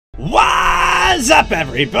What's up,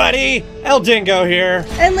 everybody? El Dingo here.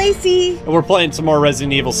 And Lacey. And we're playing some more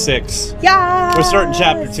Resident Evil 6. Yeah. We're starting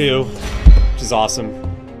Chapter 2, which is awesome.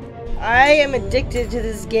 I am addicted to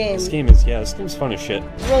this game. This game's fun as shit.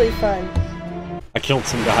 Really fun. I killed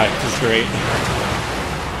some guy, which is great.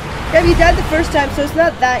 Yeah, you died the first time, so it's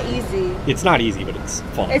not that easy. It's not easy, but it's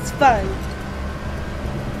fun. It's fun.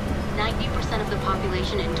 90% of the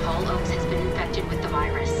population in Tall Oaks has been infected with the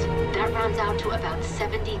virus. That rounds out to about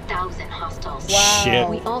 70,000 hostiles. Wow. Shit.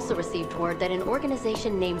 We also received word that an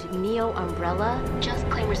organization named Neo Umbrella just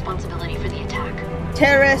claimed responsibility for the attack.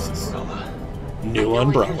 Terrorists. New I know what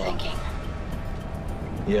Umbrella. you're thinking.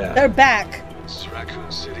 Yeah. They're back. It's Raccoon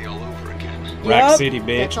City all over again. Rack Yup. City,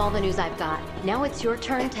 bitch. That's all the news I've got. Now it's your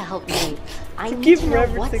turn to help me. I Keep need to know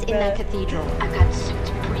referencing what's in that. that cathedral. I've got suits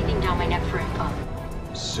breathing down my neck for info.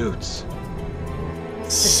 Suits.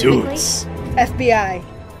 Suits. FBI.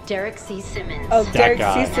 Derek C. Simmons. Oh, That Derek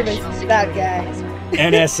guy. C. Simmons. National That Security guy.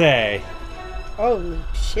 Advisor. NSA. Oh,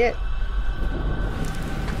 shit.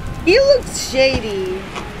 He looks shady.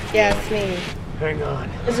 Yeah, it's me. Hang on.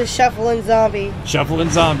 There's a shuffling zombie. Shuffling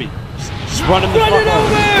zombie. Just running the Run fuck it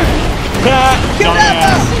over! Ah, Kill that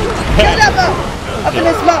Kill that Up in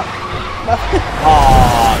his mouth.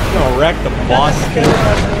 Aw, you gonna wreck the boss.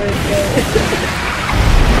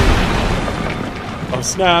 Oh,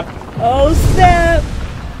 snap. Oh, snap.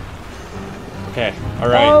 Okay,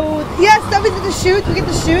 alright. Oh, yes, that we get to shoot. We get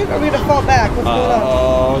to shoot, or are we gonna fall back? What's going on?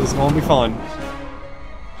 Oh, this is gonna be fun.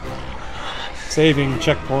 Saving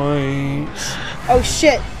checkpoints. Oh,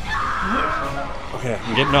 shit. Okay,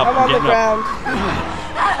 I'm getting up. I'm on the getting up. ground.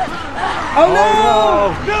 Oh,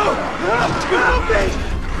 no!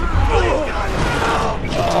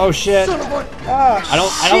 Oh shit! Oh, I don't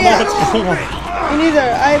know what's going on. Me neither.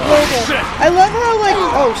 I have no idea. I love how, like,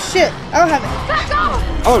 oh, shit. I don't have it.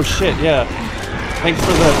 Oh shit! Yeah. Thanks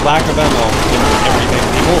for the lack of ammo and everything,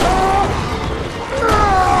 people.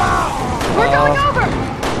 We're going over!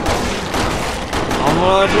 I'm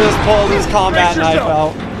gonna just pull this combat knife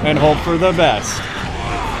out and hope for the best.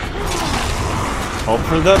 Hope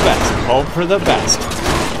for the best. Hope for the best.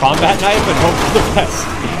 Combat knife and hope for the best.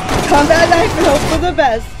 Combat knife and hope for the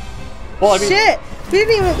best. Well, I mean, Shit. We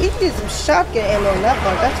didn't even, we did some shotgun ammo in that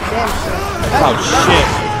part. That's damn shit. oh shit!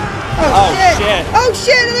 Oh, shit. shit. Oh,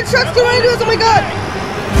 shit. Another truck's going into us. Oh, my God.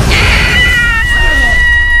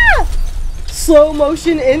 Ah! Slow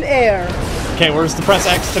motion in air. Okay, where's the press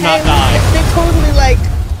X to not die? They totally, like,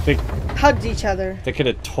 They, hugged each other. they could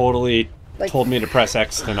have totally Like- told me to press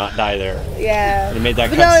X to not die there. Yeah. They made that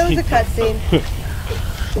But no, it was a cutscene.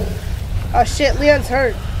 cutscene. Oh, shit. Leon's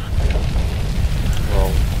hurt.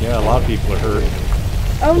 Well, yeah, a lot of people are hurt.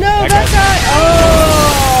 Oh, no. That That guy.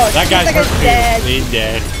 Oh. That shit, guy's hurt too. dead. He's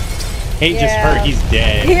dead. He ain't just Yeah. hurt, he's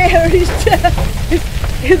dead. Yeah, he's dead.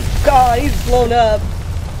 He's gone. He's blown up.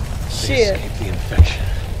 They Shit. escaped the infection.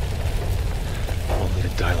 Only to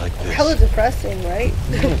die like this. Hella depressing, right?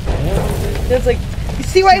 It's like, you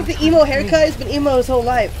see why he's the emo haircut? He's been emo his whole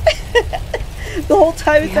life. The whole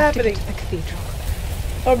time it's happening. The cathedral.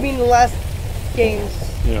 Or I mean the last games.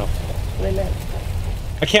 You know. What I meant.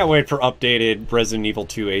 I can't wait for updated Resident Evil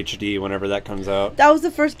 2 HD whenever that comes out. That was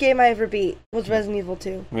the first game I ever beat. Was Resident Evil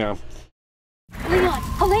 2. Yeah. Leon,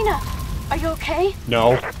 Helena, are you okay?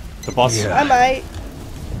 No. The boss. Yeah. I might.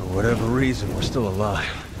 For whatever reason, we're still alive.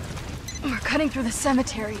 We're cutting through the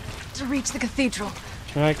cemetery to reach the cathedral.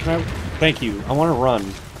 Can I? Thank you. I want to run.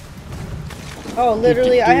 Oh,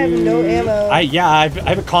 literally, I have no ammo. I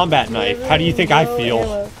have a combat knife. How do you think I No feel?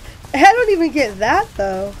 ammo. I don't even get that,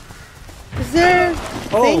 though. Is there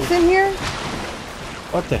things in here?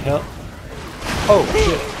 What the hell? Oh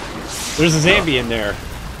shit! There's a zombie in there.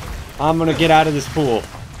 I'm gonna get out of this pool.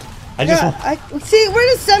 I just. Yeah, see, we're in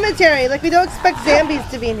a cemetery. Like, we don't expect zombies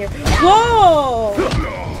to be in here. Whoa!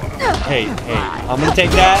 Hey, I'm gonna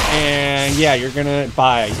take that, and yeah, you're gonna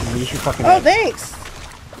buy. Use your fucking. Oh, head. thanks.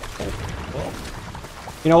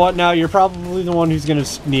 You know what? Now you're probably the one who's gonna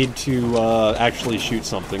need to actually shoot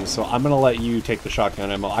something. So I'm gonna let you take the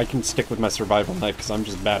shotgun ammo. I can stick with my survival knife because I'm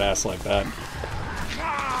just badass like that.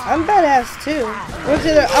 I'm badass too. What's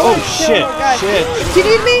the other? I want to kill shit! more guys. Shit! Do you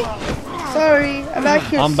need me? Sorry, I'm back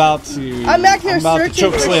here. I'm about to. I'm back here I'm about to searching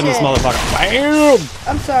choke for slam this shit. motherfucker. Bam!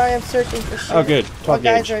 I'm sorry, I'm searching for shit. Oh, good. 12 While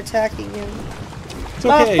guys gauge. are attacking you. It's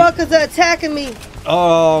okay. Motherfuckers are attacking me.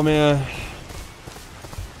 Oh man.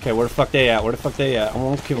 Okay, where the fuck they at? Where the fuck they at? I'm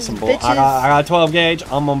gonna kill some bull. I Bitches. got 12 gauge.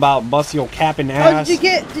 I'm about to bust your cap in the Oh, ass. did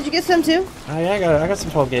you get some too? Oh, yeah, I got some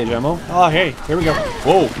 12 gauge ammo. Oh, hey, here we go.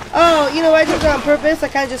 Whoa. Oh, you know I did it on purpose. I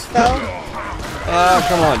kind of just fell.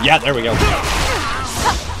 Come on. Yeah, there we go.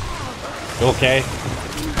 You okay?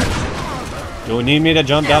 You need me to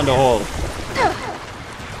jump down the hole.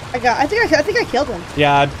 I think I killed him.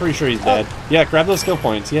 Yeah, I'm pretty sure he's dead. Yeah, grab those skill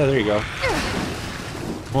points. Yeah, there you go.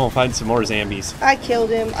 We'll find some more zombies. I killed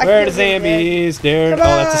him. Where are the zombies, dude? Oh,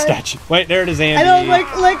 that's a statue. Wait, there it is, Zambi. I know,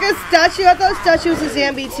 like a statue. I thought a statue was a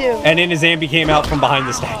zombie too. And then a zombie came out from behind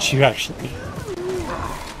the statue, actually.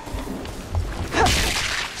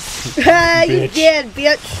 You dead,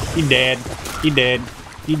 bitch. He dead. He dead.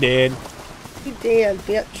 He dead. You dead,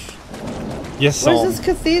 bitch. Yes, Where's this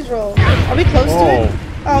cathedral? Are we close to it?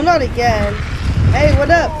 Oh, not again. Hey, what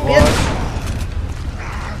up, bitch?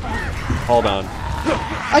 Hold on.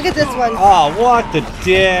 I'll get this one. Oh, what the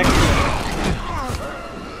dick?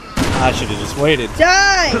 I should have just waited.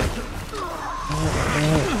 Die!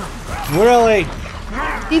 Really?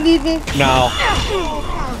 You need me? No.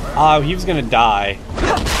 Oh, he was gonna die.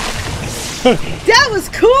 That was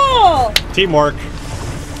cool! Teamwork.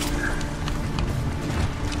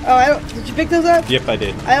 Oh, I don't. Did you pick those up? Yep, I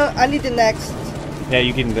did. I need the next. Yeah,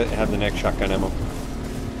 you can have the next shotgun ammo.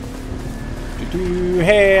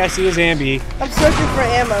 Hey, I see a zombie. I'm searching for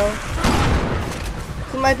ammo.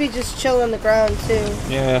 He might be just chilling on the ground too.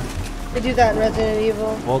 Yeah. They do that in Resident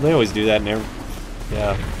Evil. Well, they always do that in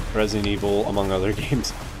Resident Evil, among other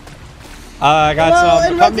games. I got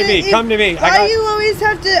some. Come to me. Come to me. Why you always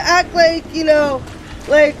have to act like, you know,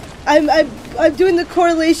 like I'm doing the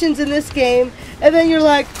correlations in this game, and then you're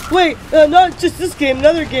like, wait, not just this game,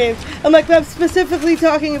 another game. I'm like, I'm specifically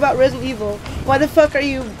talking about Resident Evil. Why the fuck are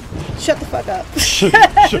you? Shut the fuck up.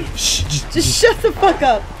 Just shut the fuck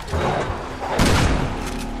up.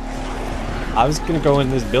 I was gonna go in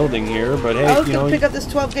this building here, but hey, I was gonna pick up this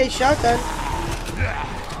 12 gauge shotgun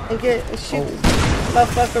and shoot this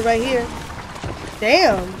motherfucker right here.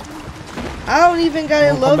 Damn. I don't even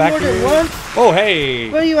gotta load more than once. Oh, hey.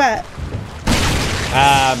 Where are you at?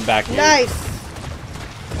 I'm back here. Nice.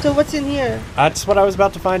 So what's in here? That's what I was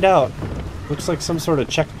about to find out. Looks like some sort of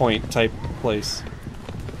checkpoint type place.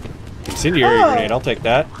 Incendiary grenade, I'll take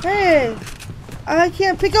that. Hey. I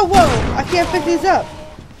can't pick up. Whoa. I can't pick these up.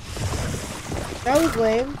 That was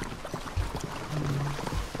lame.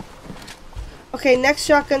 Okay, next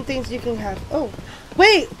shotgun things you can have. Oh.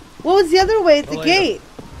 Wait. What was the other way at the gate?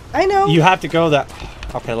 I know. You have to go that...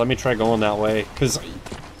 Okay, let me try going that way. Because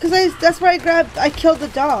that's where I killed the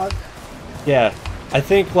dog. Yeah. I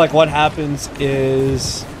think, like, what happens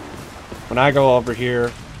is... When I go over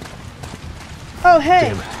here... Oh, hey.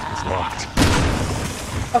 Damn it. It's locked.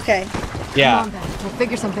 Okay. Yeah. Come on, Ben. We'll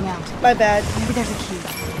figure something out. My bad. Maybe there's a key.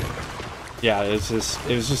 Yeah, it was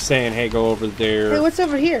just saying, hey, go over there. Hey, what's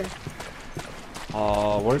over here?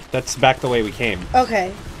 That's back the way we came.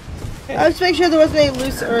 Okay. I was making sure there wasn't any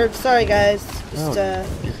loose herbs. Sorry, guys.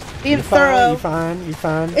 Just being thorough. You're fine. You're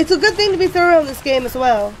fine. It's a good thing to be thorough in this game as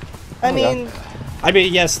well. I mean,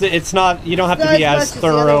 yes, it's not. You don't have to be as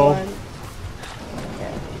thorough.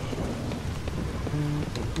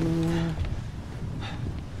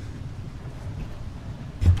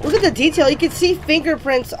 Look at the detail. You can see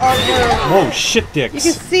fingerprints on her. Whoa, shit dicks. You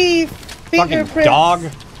can see fingerprints. Fucking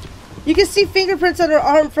dog. You can see fingerprints on her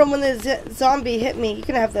arm from when the zombie hit me. You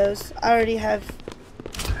can have those. I already have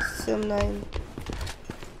some 9.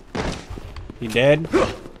 You dead?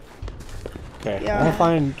 Okay. Yeah. I want to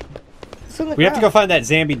find... We have to go find that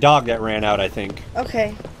zombie dog that ran out, I think.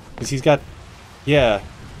 Okay. Because he's got... Yeah.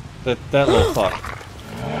 That little fuck.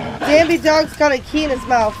 Zombie dog's got a key in his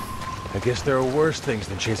mouth. I guess there are worse things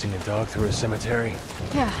than chasing a dog through a cemetery.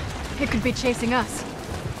 Yeah, it could be chasing us.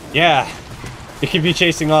 Yeah. It could be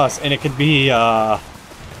chasing us, and it could be, it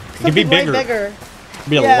could be bigger. Bigger. It could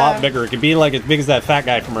be a lot bigger. It could be like as big as that fat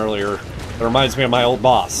guy from earlier. That reminds me of my old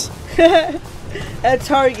boss. A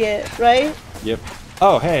target, right? Yep.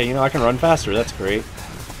 Oh, hey, you know, I can run faster. That's great.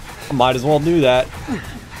 I might as well do that.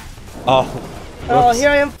 Oh. Whoops. Oh, here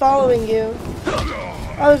I am following you.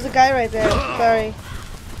 Oh, there's a guy right there. Sorry.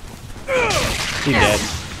 He's dead.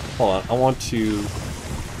 Hold on. I want to...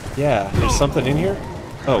 Yeah, there's something in here.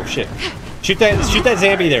 Oh, shit. Shoot that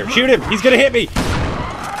zombie there. Shoot him. He's gonna hit me.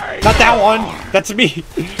 Not that one. That's me.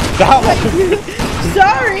 That one.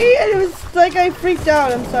 Sorry. It was like I freaked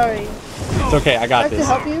out. I'm sorry. It's okay. I got this.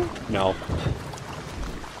 I have to help you? No.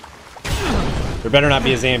 There better not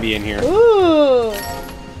be a zombie in here. Ooh.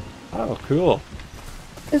 Oh, cool.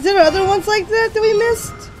 Is there other ones like that we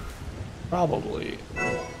missed? Probably.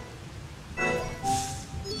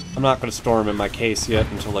 I'm not going to store them in my case yet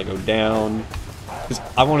until I go down.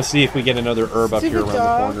 I want to see if we get another herb up here around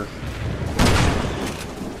the corner.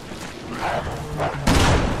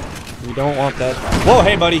 We don't want that. Whoa,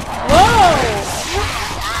 hey, buddy. Whoa!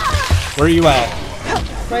 Where are you at?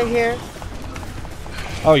 Right here.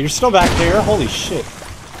 Oh, you're still back there? Holy shit.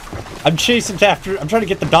 I'm chasing after. I'm trying to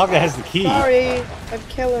get the dog that has the key. Sorry, I'm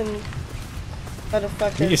killing We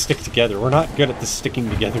motherfuckers. need to stick together. We're not good at this sticking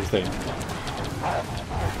together thing.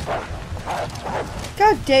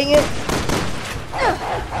 God dang it!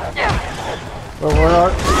 Where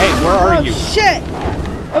are Oh you? shit!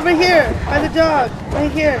 Over here, by the dog,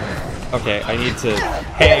 right here. Okay, I need to.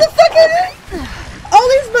 Hey, Motherfucker! All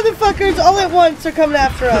these motherfuckers all at once are coming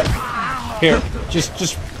after us. here,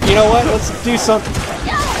 just. You know what? Let's do something.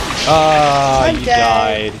 I'm You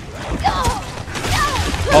dead. died.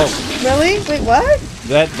 Oh, Really? Wait, what?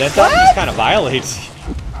 that dog just kind of violates.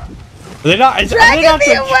 They're not. Dragging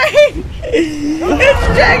me away! It's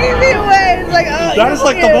dragging me away! It's like, oh, That is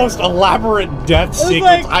like the most elaborate death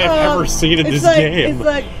sequence I have ever seen in this game. It's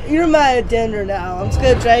like, you're my attender now. I'm just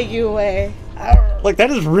gonna drag you away. Like,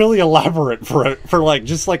 that is really elaborate for like,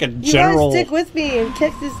 just like a You general... gotta stick with me and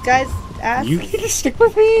kick this guy's ass. You need to stick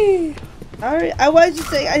with me! Alright, I was just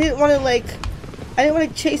saying, I didn't want to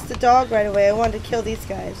chase the dog right away. I wanted to kill these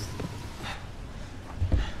guys.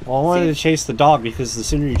 Well, I wanted to chase the dog because the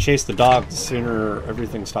sooner you chase the dog, the sooner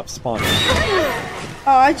everything stops spawning. Oh,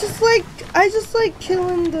 I just like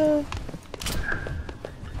killing the...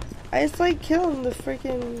 I just like killing the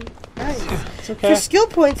freaking guys. It's okay. For skill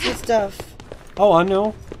points and stuff. Oh, I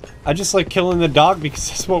know. I just like killing the dog because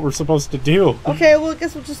that's what we're supposed to do. Okay, well, I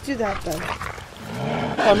guess we'll just do that then.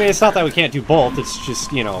 Well, I mean, it's not that we can't do both. It's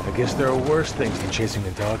just, you know. I guess there are worse things than chasing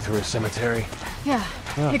a dog through a cemetery. Yeah,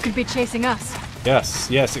 it could be chasing us. Yes,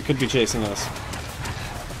 it could be chasing us.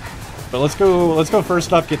 But let's go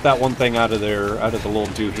first up, get that one thing out of there, out of the little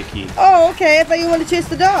doohickey. Oh, okay. I thought you wanted to chase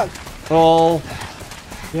the dog. Well,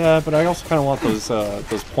 yeah, but I also kind of want those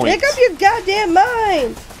points. Make up your goddamn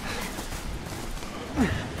mind.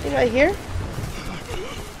 You right here?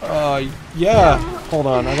 Yeah. Hold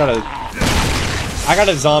on, I got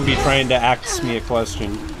a zombie trying to ask me a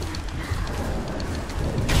question.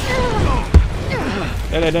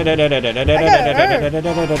 Hey,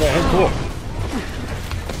 cool.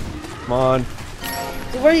 Come on.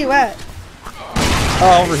 So where are you at?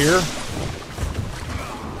 Oh, over here.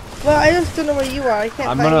 Well, I just don't know where you are. I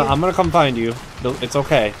can't find you. I'm gonna come find you. It's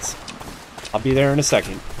okay. I'll be there in a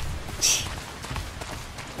second.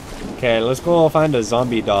 Okay, let's go find a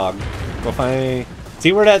zombie dog. Go find.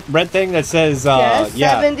 See where that red thing that says Yes,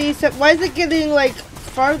 yeah. 70. Why is it getting like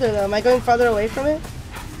farther though? Am I going farther away from it?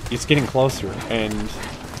 It's getting closer, and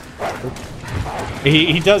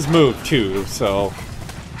he does move too. So.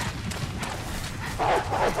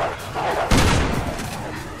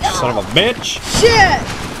 Son of a bitch!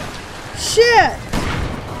 Shit!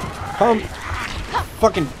 Come,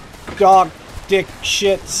 fucking dog, dick,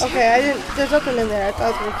 shits. Okay, I didn't. There's nothing in there. I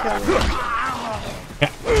thought it was gonna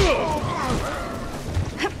kill me.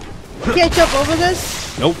 You can't jump over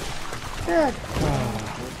this? Nope. God.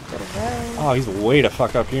 Oh, he's way the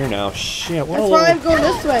fuck up here now. Shit, what That's a why little... I'm going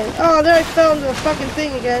this way. Oh, there I fell into the fucking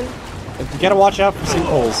thing again. You gotta watch out for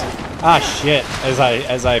sinkholes. Ah, shit, as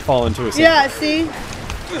I fall into a sinkhole. Yeah, see?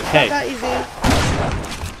 Hey, Not easy.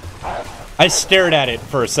 I stared at it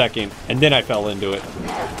for a second, and then I fell into it.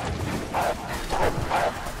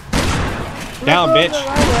 Down, Not going bitch. the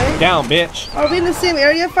right way. Down, bitch. Are we in the same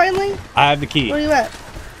area finally? I have the key. Where are you at?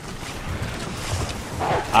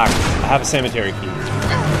 I have a cemetery key.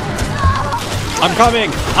 I'm coming!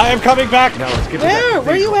 I am coming back! Now let's get to Where? that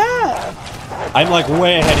Where are you at? I'm like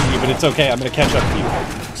way ahead of you, but it's okay. I'm gonna catch up to you.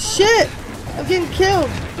 Shit! I'm getting killed.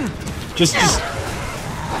 Just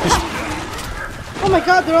Oh my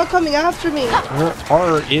god, they're all coming after me.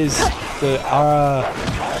 where is the,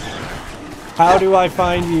 how do I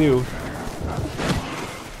find you?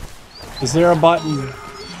 Is there a button?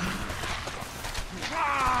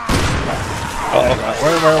 Oh,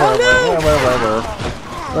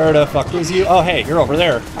 where the fuck is you? Oh, hey, you're over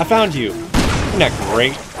there. I found you. Isn't that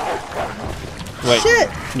great? Wait. Shit.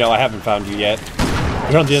 No, I haven't found you yet.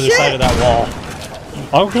 You're on the other Shit. side of that wall.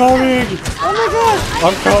 I'm coming! Oh my god.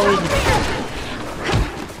 I'm coming!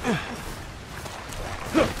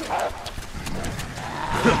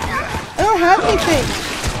 I don't have anything.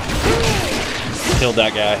 Killed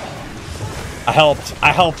that guy. I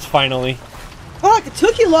helped finally. Fuck, it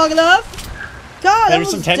took you long enough. God, I There's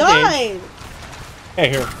some almost 10 died. Hey,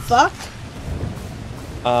 here. Fuck.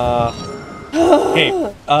 Hey,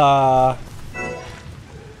 I'm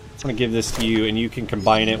gonna give this to you, and you can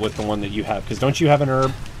combine it with the one that you have. Because don't you have an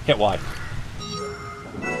herb? Hit Y.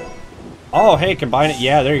 Oh, hey, combine it.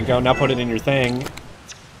 Yeah, there you go. Now put it in your thing.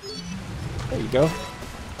 There you go.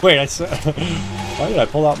 Wait, why did I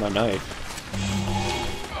pull out my knife?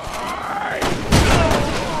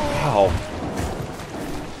 Ow.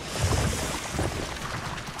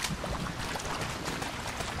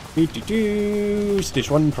 Stage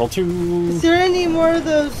 1, Pearl 2. Is there any more of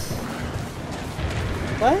those?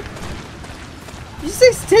 What? Did you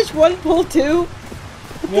say Stitch 1, Pull 2?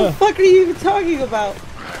 What the fuck are you even talking about?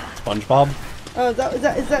 SpongeBob. Oh, is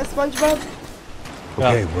that SpongeBob?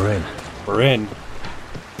 Okay, we're in. We're in.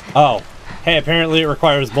 Oh. Hey, apparently it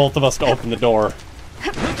requires both of us to open the door.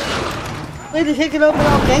 Way to kick it open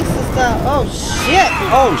all gangsta style. Oh shit!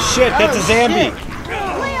 Oh shit, that's a zombie!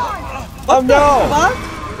 Oh no! Fuck?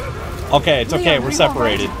 Okay, it's okay, we're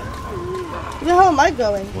separated. Where the hell am I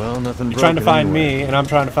going? Well, nothing. You're trying to find anyway. me, and I'm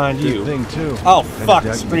trying to find Good you. thing too. Oh Kinda fuck,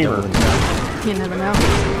 doubt you'd be Screamer. doubling down. You never know.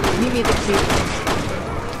 Meet me at the cathedral.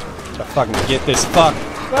 To fucking get this fuck.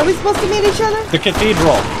 Where are we supposed to meet each other? The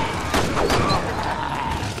cathedral.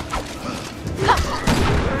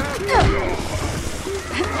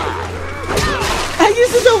 I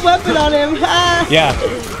used a weapon on him. Yeah.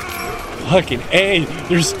 Fucking A.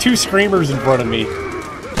 There's 2 screamers in front of me.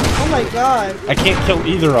 Oh my god. I can't kill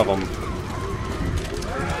either of them.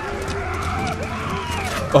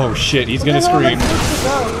 Oh shit, he's gonna Where the hell scream. am I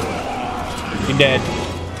supposed to He's dead.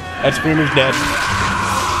 That screamer's dead. go?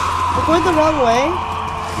 I'm going the wrong way.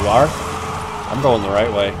 You are? I'm going the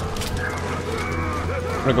right way.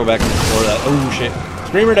 I'm gonna go back and explore that. Oh shit.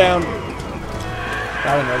 Screamer down.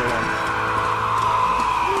 Got another one.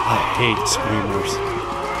 I hate screamers.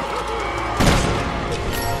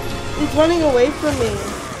 He's running away from me.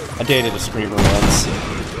 I dated a screamer once.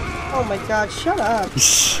 Oh my god, shut up.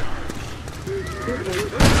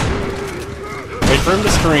 Wait for him to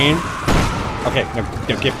scream. Okay, no,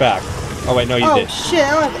 get back. Oh wait, no you did. Shit,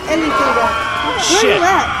 I don't have anything left. Where Shit. are you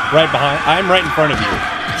at? Right behind. I'm right in front of you.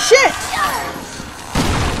 Shit!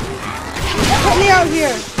 Put me out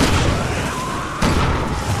here.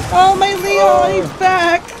 Oh, my Leo, he's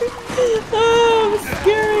back. Oh, I'm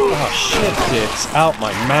scary. Oh shit, dicks out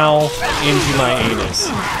my mouth into my anus.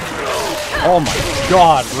 Oh my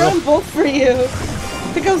god, I'm both for you.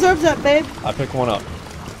 Pick those herbs up, babe. I pick one up.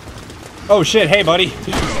 Oh shit, hey buddy.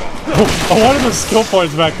 I wanted the skill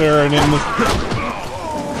points back there and in the...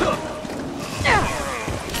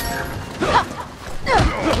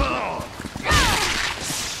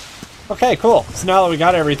 Okay, cool. So now that we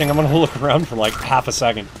got everything, I'm gonna look around for like half a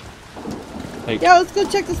second. Like, Yeah, let's go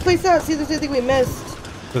check this place out, see if there's anything we missed.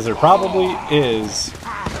 because there probably is.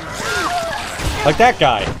 Like that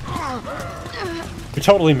guy. We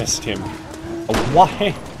totally missed him.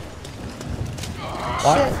 Why?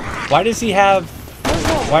 Why? Why does he have...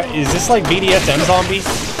 Why is this like BDSM zombie? I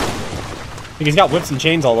think he's got whips and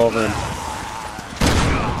chains all over him.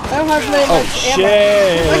 I don't have very much ammo.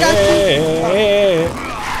 I got Shit!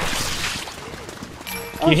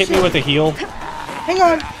 Can you hit me with a heal? Hang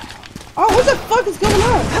on. Oh, what the fuck is going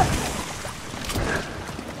on?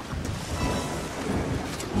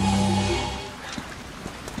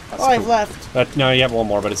 Oh, I've left. No, you have one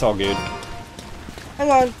more, but it's all good.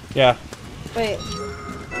 Hang on. Yeah, Wait.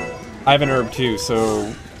 I have an herb too,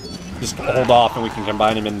 so just hold off and we can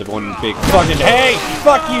combine them into one big fucking... Hey!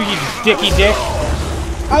 Fuck you, you dicky dick!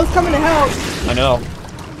 I was coming to help. I know.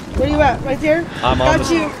 Where you at? Right there? I'm on Got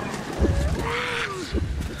the... you.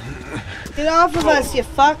 Get off of us, you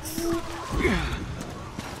fucks.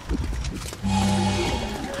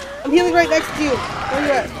 I'm healing right next to you. Where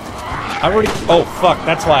you at? I already... Oh, fuck,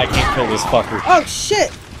 that's why I can't kill this fucker. Oh,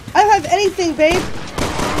 shit. I don't have anything, babe.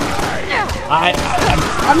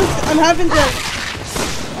 I'm having to...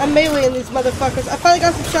 I'm meleeing these motherfuckers. I finally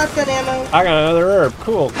got some shotgun ammo. I got another herb.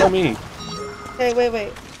 Cool, kill me. Okay,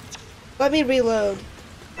 wait. Let me reload.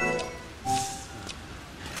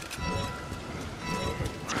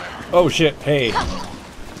 Oh, shit, hey.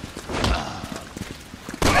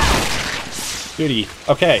 Goody.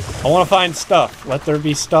 Okay, I want to find stuff. Let there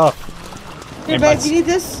be stuff. Here, And babe, by- you need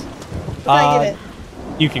this? Or can I get it?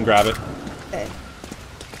 You can grab it. Okay.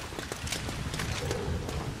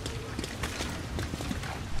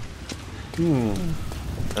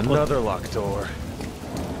 Another locked door.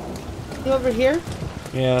 You over here?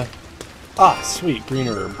 Yeah. Ah, sweet, green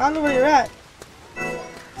herb. I don't know where you're at.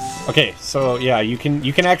 Okay, so yeah, you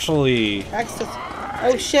can actually... Access.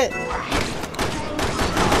 Oh, shit.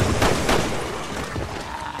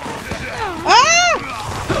 Ah!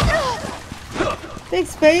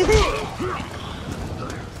 Thanks, baby.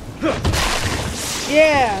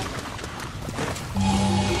 Yeah.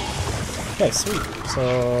 Okay, sweet.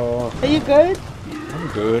 So Are you good? I'm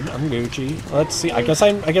good. I'm Gucci. Let's see. I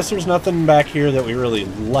guess there's nothing back here that we really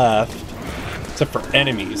left, except for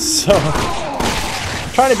enemies. So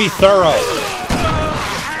trying to be thorough.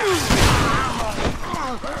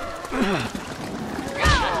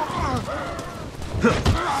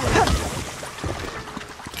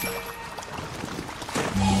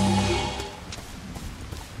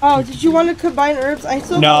 Oh, did you want to combine herbs? I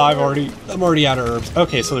still. No, I'm already out of herbs.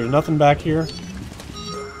 Okay, so there's nothing back here.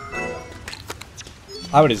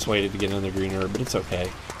 I would have just waited to get another green herb, but it's okay.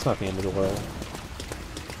 It's not the end of the world.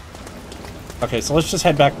 Okay, so let's just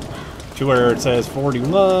head back to where it says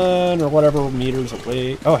 41 or whatever meters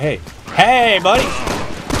away. Oh, hey. Hey, buddy!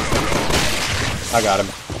 I got him.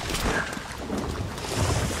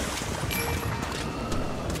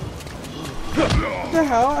 What the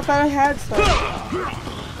hell? I thought I had some.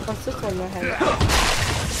 What's this one that I had?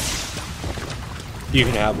 You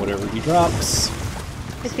can have whatever he drops.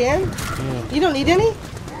 I can? Yeah. You don't need any?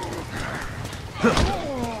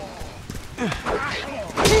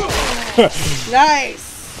 Nice!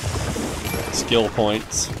 Skill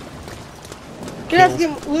points. We're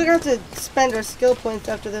gonna have to spend our skill points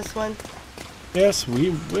after this one. Yes,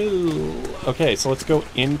 we will. Okay, so let's go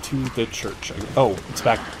into the church. Oh, it's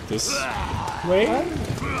back this way?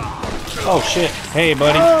 Oh, shit. Hey,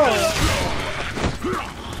 buddy.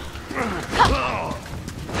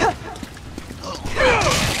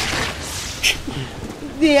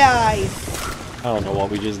 Nice. I don't know what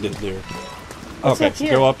we just did there. What's Okay, up so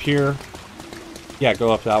here? go up here. Yeah,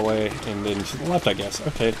 go up that way, and then to the left, I guess.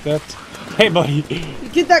 Okay, that's... Hey, buddy.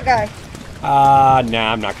 Get that guy.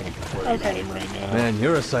 Nah, I'm not gonna worry about Okay. him right now. Man,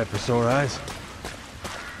 you're a sight for sore eyes.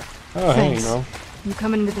 Oh, hey, you Thanks. know. You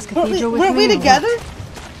coming into this cathedral with Weren't me? we or together?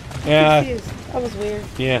 Yeah, Confused. That was weird.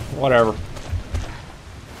 yeah, whatever.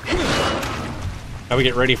 Now we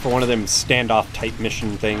get ready for one of them standoff type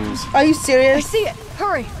mission things. Are you what? I serious? see it.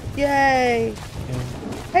 Hurry. Yay.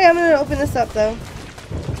 Hey, I'm gonna open this up though.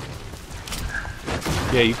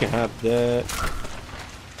 Yeah, you can have that.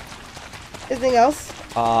 Anything else?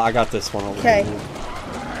 I got this one over Okay. here.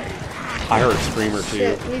 I heard Screamer too.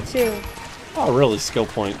 Shit, me too. Oh, really? Skill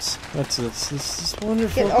points. This is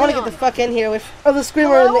wonderful. I want to get the fuck in here with. Oh, the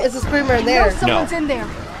screamer! Is the screamer in I know there? someone's in there.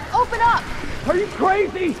 Open up. Are you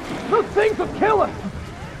crazy? Those things will kill us!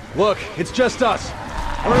 Look, it's just us.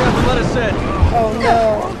 Hurry up and let us in. Oh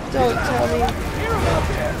no! Don't tell me.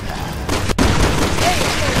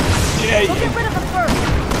 Yeah, We'll get rid of them first.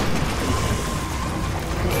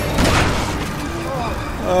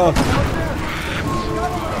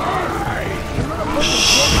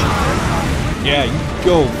 yeah, you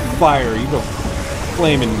go fire. You go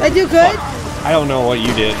flaming. I do good. I don't know what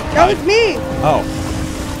you did. That was me. Oh,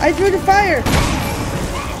 I threw the fire.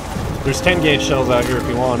 there's 10 gauge shells out here if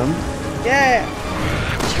you want them. Yeah.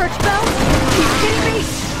 Church bells? Are you kidding me?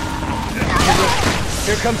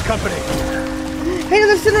 Here comes company. Hey,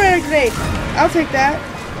 there's an incinerator grenade. I'll take that.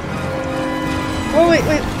 Oh wait.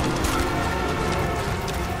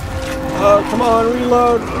 Come on,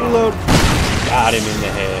 reload. Got him in the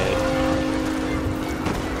head.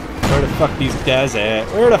 Where the fuck these guys at?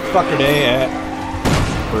 Where the fuck are they at?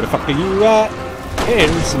 Where the fuck are you at? Hey,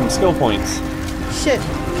 there's some skill points. Shit.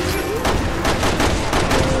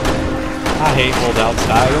 I hate holdout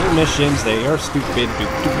style missions. They are stupid.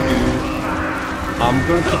 I'm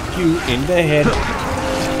gonna kick you in the head.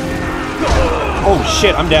 Oh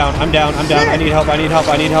shit, I'm down. I need help. Where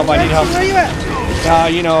are you at?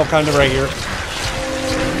 You know, kind of right here.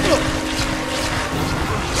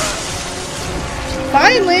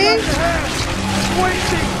 Finally. Wait,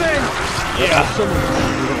 big thing! Yeah.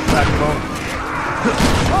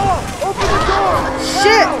 Oh, open the door!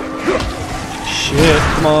 Shit,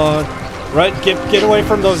 come on. Right, get away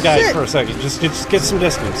from those guys Shit. for a second. Just get some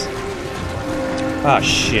distance. Ah,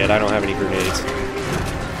 shit, I don't have any grenades.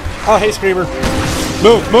 Oh, hey, Screamer.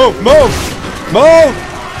 Move!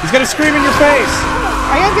 He's gonna scream in your face!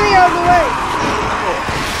 I am getting out of the way.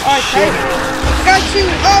 Alright, Shit. I got you.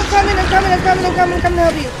 Oh, I'm coming to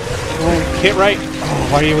help you. Oh, hit right. Oh,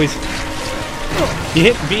 why do you always... You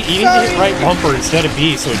hit B. You need to hit right bumper instead of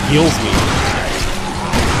B so it heals me.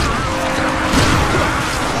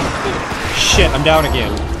 Shit, I'm down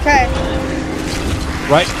again. Okay.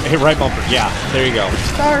 Right, hit right bumper. Yeah, there you go.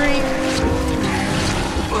 Sorry.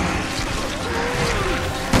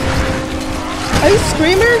 Are you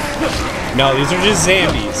screamers? No, these are just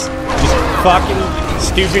zombies. Just fucking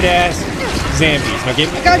stupid ass zombies. Now get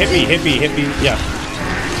got hit you. me. Yeah.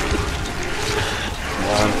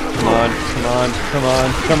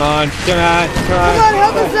 Come on,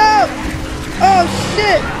 Help us out. Oh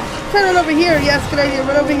shit. Try to run over here. Yes, good idea.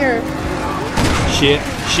 Run over here. Shit.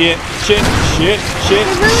 Really?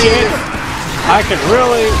 I could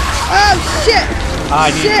really. Oh shit. I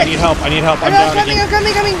need help. I'm down coming. again.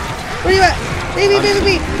 I'm coming. Where you at? Baby.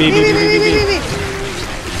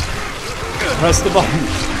 Press the button.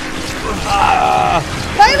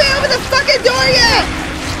 Why haven't you opened the fucking door yet?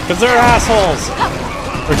 Because they're assholes.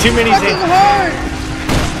 Or too many Fucking zombies. hard.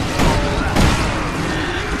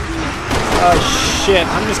 Shit.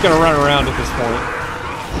 I'm just gonna run around at this point.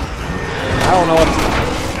 I don't know what to...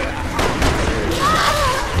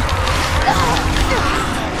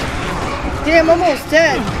 Damn, I'm almost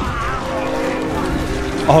dead.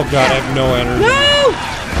 Oh god, I have no energy. No!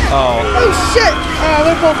 Oh. Oh shit! Oh,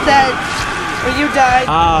 we're both dead. Or you died.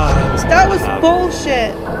 That was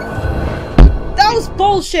bullshit. That was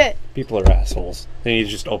bullshit. People are assholes. They need to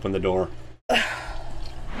just open the door.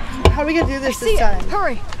 How are we gonna do this time?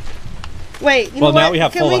 Hurry. Wait, you know well, now what? we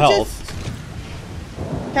have full health.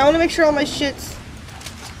 I want to make sure all my shit's...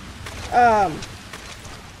 I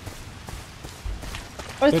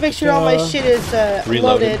want to make sure all my shit is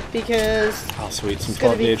loaded because... Oh, sweet. Some it's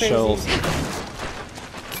gonna be 12-gauge crazy. shells.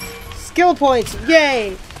 Skill points.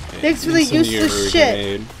 Yay. Thanks for the useless shit.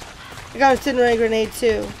 Grenade. I got a incendiary grenade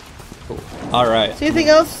too. Cool. Alright. So anything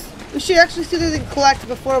else? We should actually see if we can collect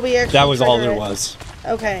before we actually... That was all trigger there it. was.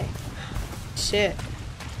 Okay. Shit.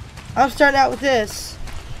 I'm starting out with this.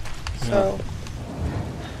 So...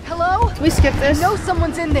 Hello? Can we skip this? I know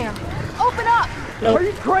someone's in there. Open up! Nope. Are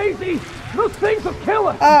you crazy? Those things will kill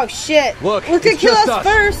us! Oh shit. Look, We're gonna it's kill just us us.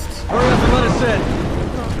 first! Hurry up and let us in!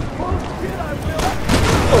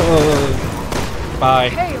 Bye.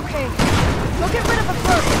 Okay, okay. Go get rid of the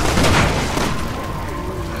first.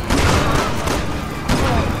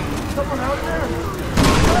 Someone out there? I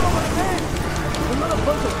don't know what it is! We're not a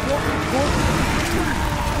bunch of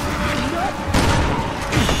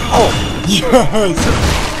Oh!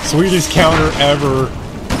 Yes! Sweetest counter ever.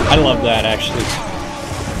 I love that, actually.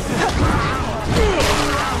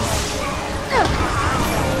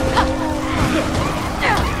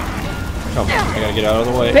 Come on, I gotta get out of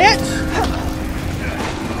the way. Bitch!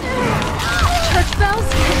 Church bells?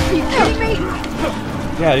 Are you kidding me?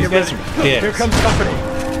 Yeah, these guys are dicks. Here comes company!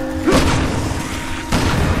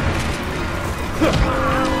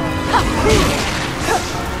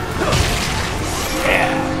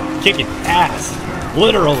 Yeah, kicking ass.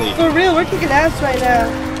 Literally. For real, we're kicking ass right now.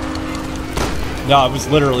 No, I was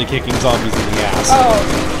literally kicking zombies in the ass. Oh.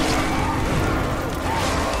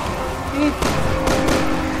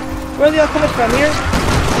 Where are they all coming from? Here?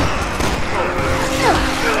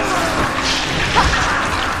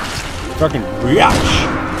 Fucking biatch.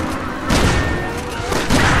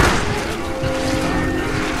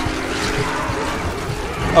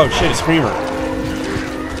 Oh shit, a screamer.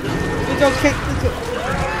 Let's go kick. Let's go.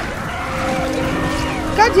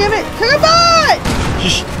 God damn it! Come on!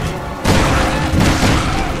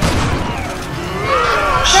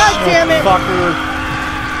 God damn it! Fucker.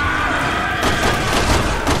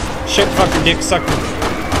 Shit fucker, dick sucker.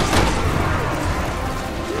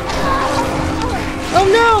 Oh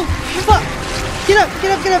no! Fuck! Get up!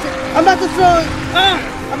 Get up! Get up! I'm about to throw.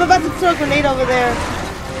 I'm about to throw a grenade over there.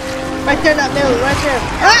 Right there, not middle. Right there.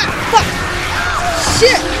 Ah! Fuck!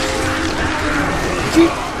 Shit!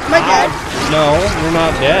 Am I dead? No, you're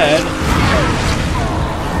not dead.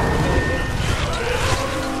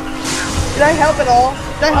 Did I help at all?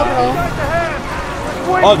 Did I help at all?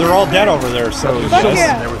 Oh, they're all dead over there, so it's Fuck just...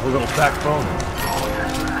 yeah. There was a little backbone.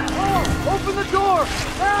 Oh, open the door!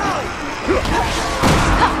 Now!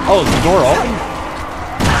 Oh, is the door open?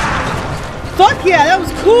 Fuck yeah, that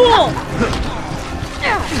was cool!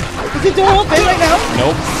 Is the door open right now?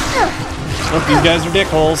 Nope. Nope, these guys are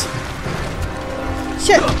dickholes.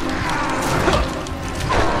 Shit!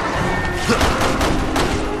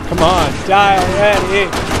 Come on, die already.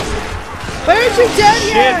 Why aren't you dead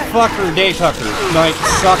Shit, yet? fucker, day tucker. Night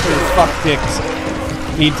sucker, fuck dicks.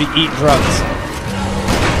 Need to eat drugs.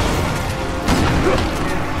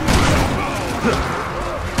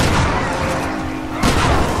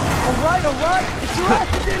 Alright, it's your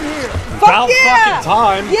ass in here! Fuck About yeah! fucking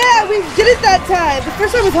time. Yeah, we did it that time. The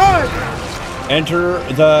first time was hard. Enter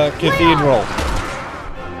the cathedral.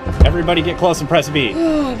 Everybody get close and press B.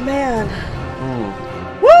 Oh man.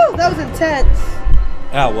 Woo! That was intense.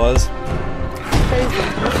 That was. Crazy.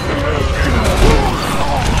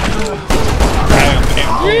 Bam,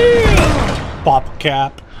 bam. Pop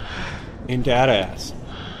cap. In that ass.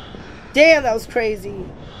 Damn, that was crazy.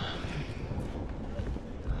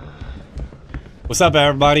 What's up,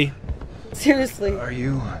 everybody? Seriously. Are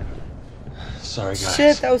you? Sorry, guys.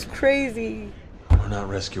 Shit, that was crazy. We're not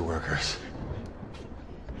rescue workers.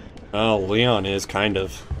 Oh, Leon is, kind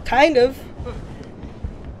of. Kind of.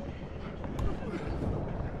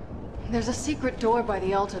 There's a secret door by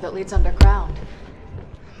the altar that leads underground.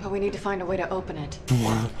 But we need to find a way to open it.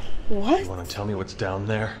 What? You want to tell me what's down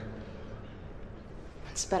there?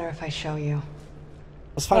 It's better if I show you.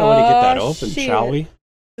 Let's find a way to get that Oh, open, shit. shall we?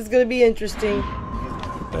 This is gonna be interesting.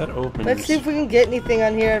 That opens. Let's see if we can get anything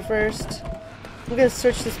on here at first. I'm gonna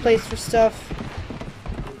search this place for stuff.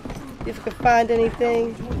 See if we can find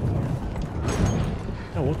anything.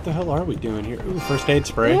 Oh, what the hell are we doing here? Ooh, first aid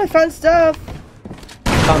spray. Oh, I found stuff.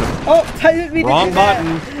 Found a Oh, I didn't mean to wrong do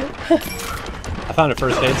that. button. I found a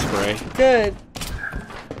first aid spray. Good.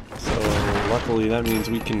 So luckily that means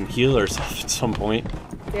we can heal ourselves at some point.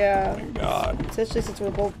 Yeah. Oh my god. Especially since we're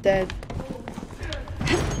both dead.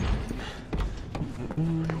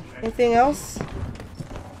 Anything else?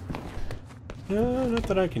 No, not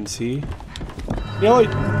that I can see. The only...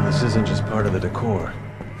 This isn't just part of the decor.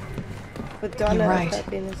 With Donna You're right.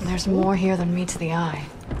 happiness. There's more here than meets the eye.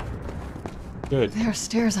 Good. There are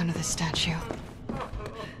stairs under this statue.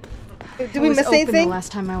 Did It we was miss open anything? the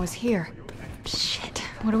last time I was here. Shit.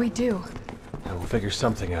 What do we do? We'll figure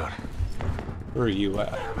something out. Where are you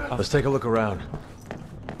at? Let's take a look around.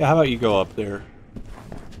 Yeah, how about you go up there?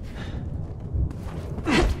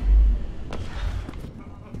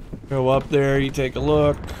 Go up there, you take a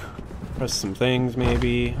look. Press some things,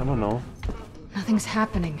 maybe. I don't know. Nothing's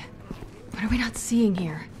happening. What are we not seeing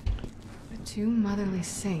here? The two motherly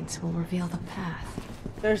saints will reveal the path.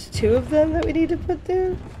 There's two of them that we need to put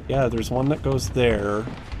there? Yeah, there's one that goes there.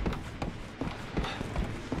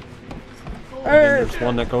 And Or there's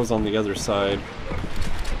one that goes on the other side.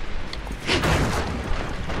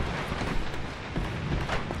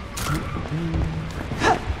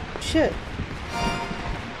 shit.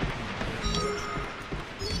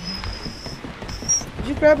 Did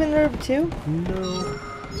you grab an herb too? No.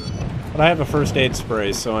 But I have a first aid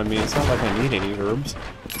spray, so I mean, it's not like I need any herbs.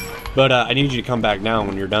 But I need you to come back down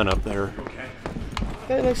when you're done up there.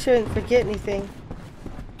 Gotta make sure I didn't forget anything.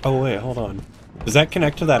 Oh wait, hold on. Does that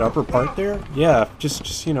connect to that upper part there? Yeah,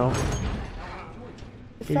 just you know, We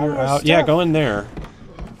found figure more out. Yeah, stuff. go in there.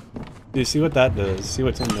 Dude, see what that does. See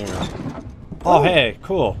what's in there. Oh, hey,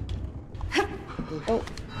 cool. Oh,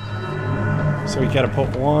 So you gotta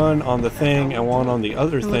put one on the thing and one on the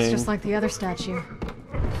other It looks thing. just like the other statue.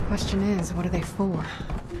 Question is, what are they for?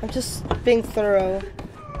 I'm just being thorough.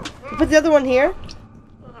 You put the other one here?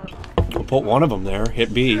 We'll put one of them there.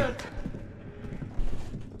 Hit B.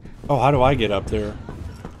 Oh, how do I get up there?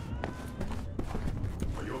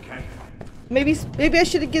 Maybe I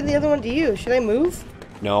should have given the other one to you. Should I move?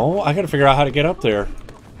 No, I gotta figure out how to get up there.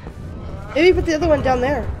 Maybe put the other one down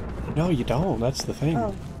there. No, you don't. That's the thing.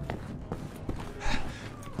 Oh.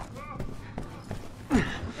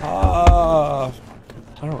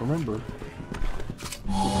 I don't remember.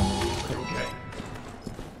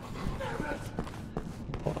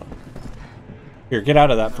 Hold on. Here, get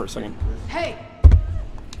out of that for a second. Hey!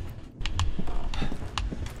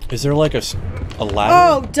 Is there like a ladder?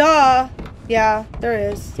 Oh, duh. Yeah,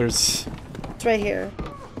 there is. There's... It's right here.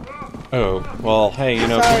 Oh, well, hey, you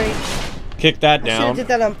know, Sorry. kick that I should have down. did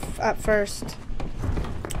that at first.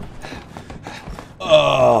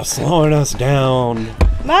 Oh, slowing us down.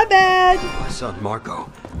 My bad. My son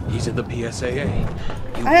Marco, he's in the BSAA.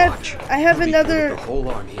 You I have- watch. I have He'll be here another- with the whole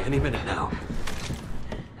army any minute now.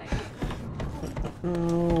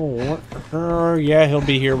 Oh, what? Yeah, he'll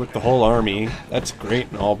be here with the whole army. That's great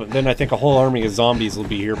and all, but then I think a whole army of zombies will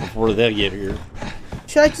be here before they get here.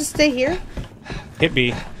 Should I just stay here? Hit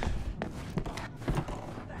B.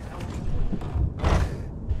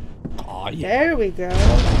 Aw, yeah. There we go.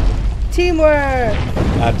 Teamwork.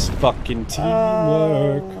 That's fucking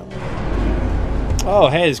teamwork. Oh,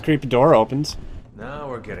 hey, this creepy door opens. Now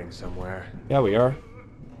we're getting somewhere. Yeah, we are.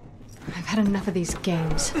 I've had enough of these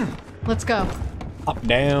games. Let's go. Up,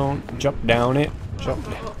 down, jump down it, jump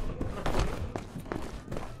down.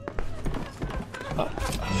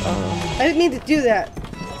 I didn't mean to do that.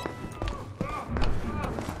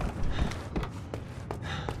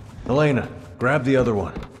 Elena, grab the other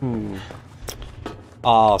one.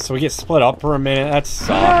 Oh, so we get split up for a minute. That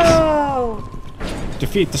sucks. No.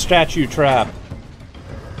 Defeat the statue trap.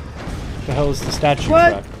 What the hell is the statue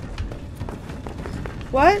What? trap?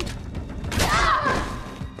 What?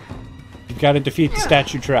 You've got to defeat the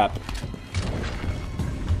statue trap.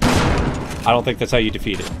 I don't think that's how you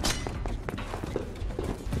defeat it.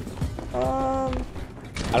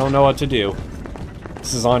 I don't know what to do.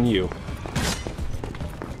 This is on you.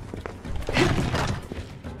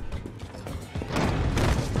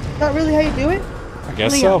 Not really how you do it? I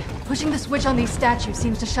guess Leo, so. pushing the switch on these statues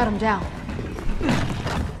seems to shut them down.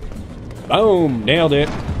 Boom! Nailed it.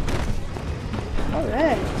 All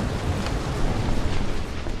right.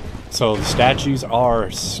 So the statues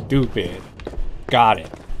are stupid. Got it.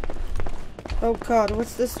 Oh God,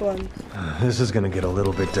 what's this one? This is gonna get a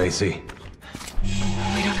little bit dicey.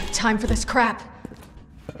 We don't have time for this crap.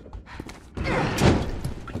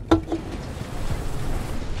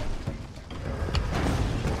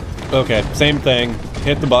 Okay, same thing.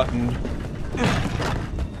 Hit the button.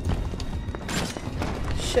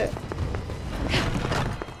 shit.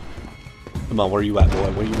 Come on, where you at,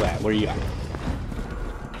 boy? Where you at? Where you at?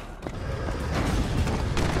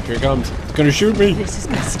 Here it comes. It's gonna shoot me. This is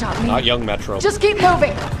gonna stop me. Not young Metro. Just keep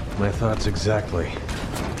moving. My thoughts exactly.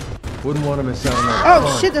 Wouldn't want to miss out on that. Oh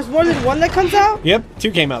fun. shit, there's more than one that comes out? Yep,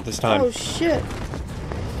 2 came out this time. Oh shit.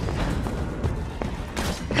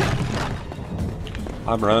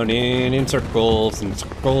 I'm running in circles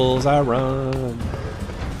I run.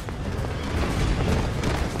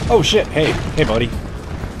 Oh shit, hey buddy.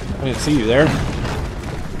 I didn't see you there.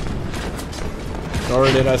 Nor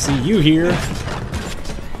did I see you here.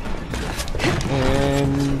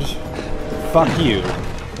 And fuck you.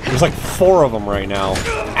 There's like 4 of them right now.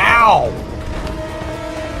 Ow!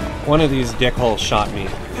 One of these dickholes shot me.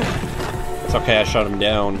 It's okay, I shot him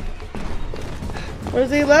down.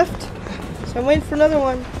 Where's he left? So I'm waiting for another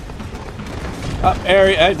one. Oh,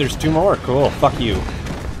 there's 2 more. Cool. Fuck you.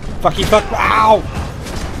 Fuck you. Fuck. Ow!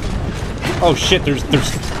 Oh shit, there's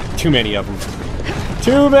too many of them.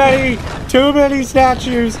 Too many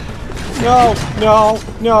statues. No.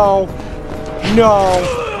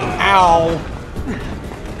 Ow.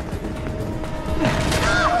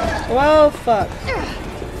 Well, fuck.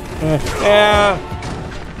 Yeah.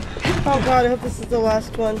 Oh god, I hope this is the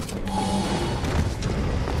last one.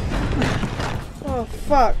 Oh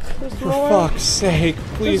fuck. There's For more. fuck's sake,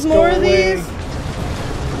 please There's go more of away. these.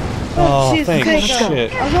 Oh, jeez, thank thank God.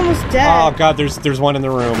 shit. I was almost dead. Oh god, there's one in the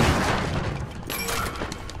room.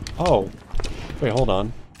 Oh. Wait, hold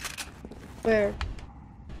on. Where?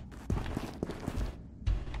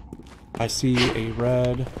 I see a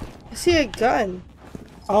red... I see a gun.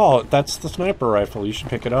 Oh, that's the sniper rifle. You should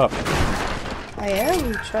pick it up. I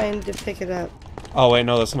am trying to pick it up. Oh, wait,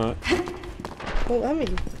 no, that's not. Well, let me.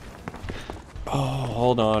 Oh,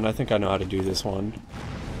 hold on. I think I know how to do this one.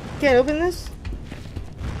 Can't open this?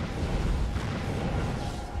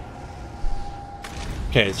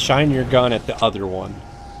 Okay, shine your gun at the other one.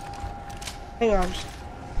 Hang on.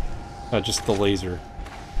 Just the laser.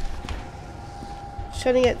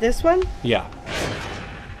 Shutting at this one? Yeah.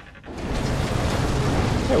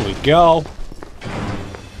 There we go.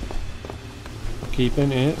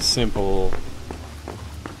 Keeping it simple.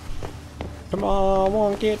 Come on, I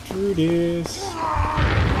want to get through this.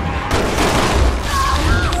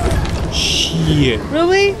 Shit.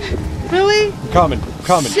 Really? Really? Coming.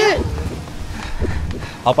 Shit!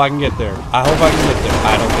 Hope I can get there. I hope I can get there.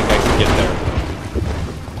 I don't think I can get there.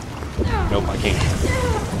 Nope, I can't.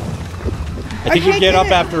 I think you can't get get up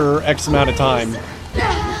it. after X amount of time.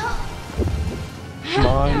 Come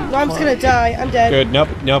on. No, I'm just gonna die. I'm dead. Good.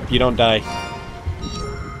 Nope, you don't die.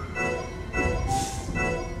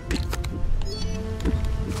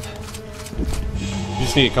 You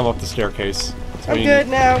just need to come up the staircase. That's what I'm you good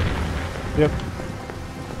need. now. Yep.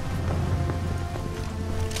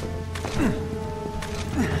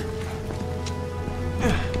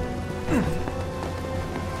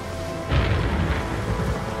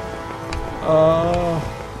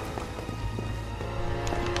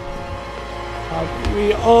 How do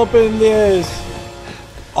we open this?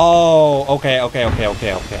 Oh, okay. Okay,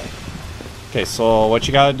 so what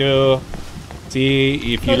you gotta do,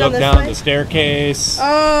 see, if you Go down look this down way? the staircase,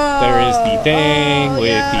 Oh, there is the thing with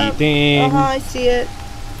yeah. the thing, I see it.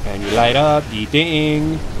 and you light up the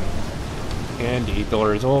thing, and the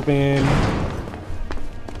door is open,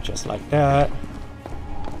 just like that.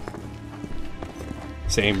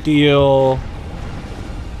 Same deal,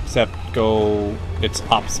 except go its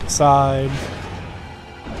opposite side.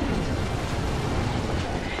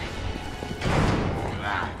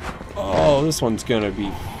 Oh, this one's gonna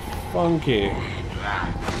be funky.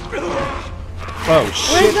 Oh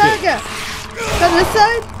shit! Where's that guy? On this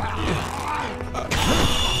side?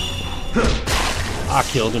 I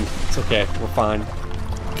killed him. It's okay. We're fine.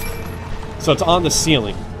 So it's on the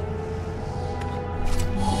ceiling.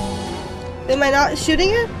 Am I not shooting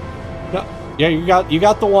it? No. Yeah, you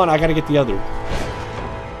got the one. I gotta get the other.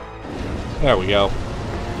 There we go.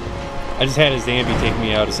 I just had a zombie take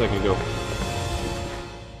me out a second ago.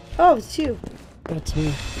 Oh, it's you. That's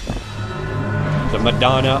me. The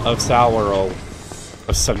Madonna of Sauro.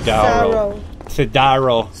 Of Sadaro.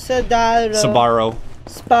 Sadaro. Sabaro.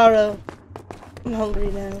 Sparrow. I'm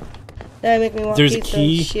hungry now. That make me want There's a pizza.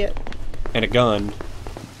 key. Shit. And a gun.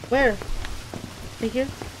 Where? Right here?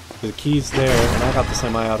 The key's there, and I got the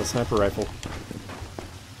semi-auto sniper rifle.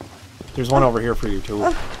 There's one over here for you, too.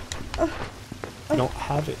 You don't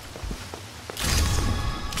have it.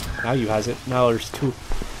 Now you has it. Now there's 2.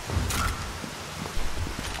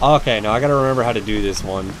 Okay, now I gotta remember how to do this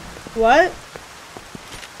one. What?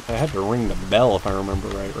 I had to ring the bell if I remember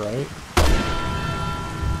right?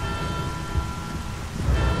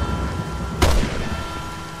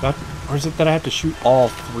 That, or is it that I have to shoot all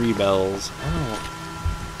 3 bells? Oh.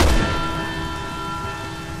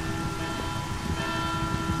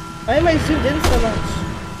 Why am I zoomed in so much?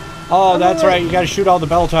 Oh, that's right. You gotta shoot all the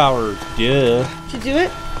bell towers. Yeah. Did you do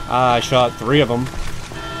it? I shot 3 of them.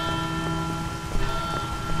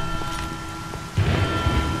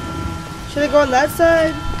 Should I go on that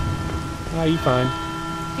side? Ah, you fine.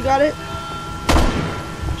 You got it?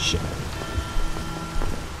 Shit.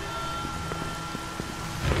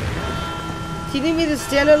 Do you need me to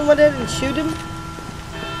stand on one end and shoot him?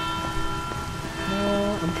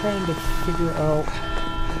 No, I'm trying to figure out...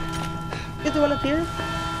 Get the one up here?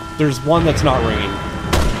 There's one that's not ringing.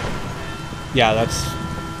 Yeah, that's...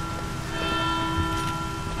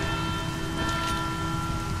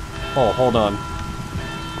 Oh, hold on.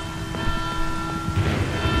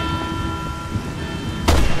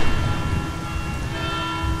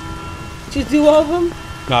 Did you do all of them?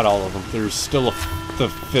 Not all of them. There's still the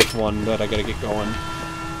 5th one that I gotta get going.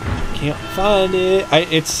 Can't find it.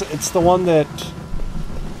 It's the one that...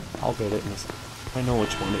 I'll get it in this... I know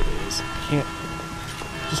which one it is. I can't...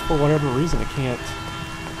 Just for whatever reason, I can't...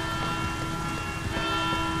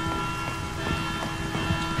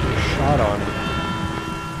 Shot on it.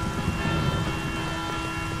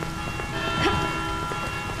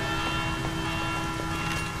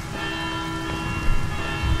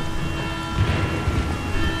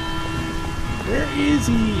 Where is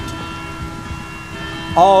he?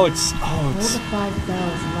 Oh, it's... Hold the 5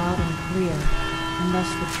 bells loud and clear, and thus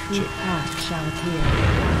the true path shall appear.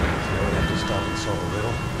 You don't have to stop and solve a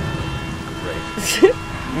riddle. Great.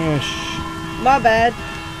 My bad.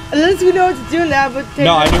 Unless we know what to do now, but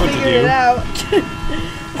no, I knew what to do. It out.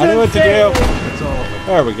 I knew what to do. That's all of it.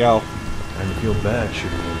 There we go. Kind of feel bad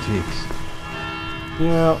shooting antiques.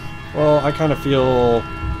 Yeah, well, I kind of feel...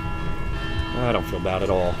 I don't feel bad at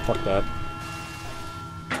all. Fuck that.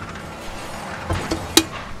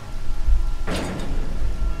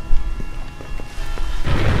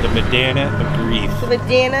 The Madonna of Grief. The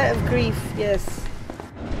Madonna of Grief, yes.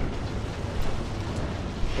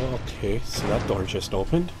 Okay, so that door just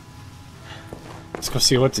opened. Let's go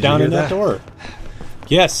see what's down in that door.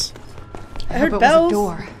 Yes. I heard hope bells. It was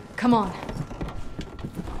a door. Come on.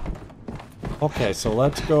 Okay, so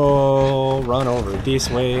let's go run over this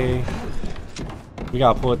way. We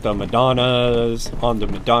gotta put the Madonnas on the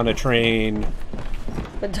Madonna train.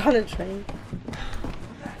 Madonna train.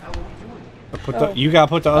 Put the, you gotta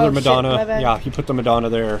put the other Madonna. Shit, yeah, you put the Madonna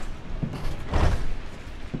there.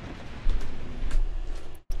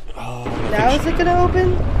 Oh, now is it gonna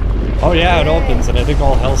open? Oh yeah, it opens, and I think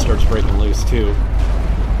all hell starts breaking loose too.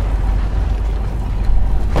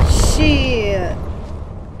 Shit.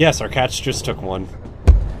 Yes, our cats just took one.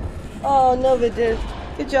 Oh, Nova did.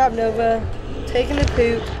 Good job, Nova. Taking a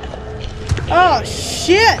poop. Oh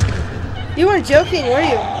shit! You weren't joking, were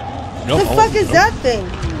you? Nope. The fuck is that thing?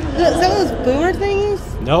 Is that one of those boomer thingies?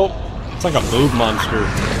 Nope. It's like a boob monster.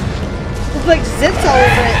 With like zits all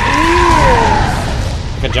over it.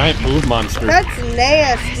 Ew. Like a giant boob monster. That's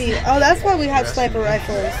nasty. Oh, that's why we have sniper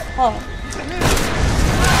rifles. Huh.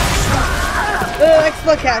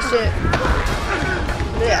 Explode cash it.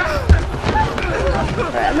 Yeah.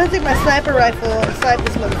 Alright, I'm gonna take my sniper rifle and snipe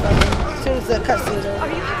this motherfucker as soon as the cutscene's over. Are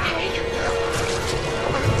you okay?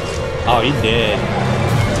 Oh, he did.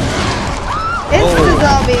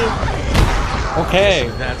 Insta-zombie! Okay.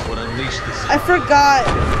 That's what unleashed this. I forgot.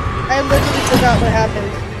 I literally forgot what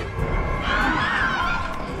happened.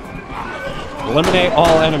 Eliminate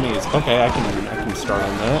all enemies. Okay, I can start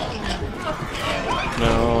on that.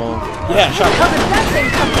 No. Yeah, shotgun.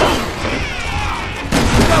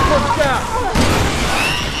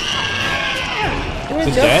 Is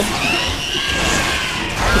it dead?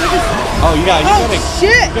 Oh, you gotta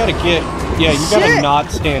shit! You gotta get, yeah, you gotta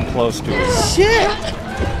not stand close to it. Shit!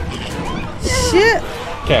 Shit!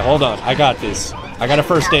 Okay, hold on, I got this. I got a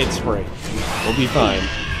first aid spray. We'll be fine.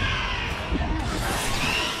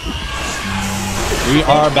 We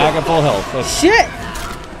are back at full health. Shit!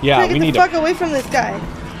 Yeah, we need to get the fuck away from this guy.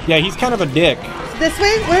 Yeah, he's kind of a dick. This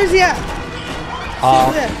way? Where's he at?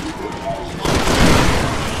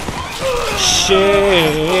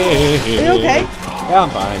 Shit. Are you okay? Yeah, I'm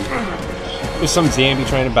fine. There's some zombie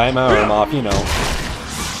trying to bite my arm off, you know.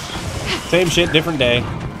 Same shit, different day.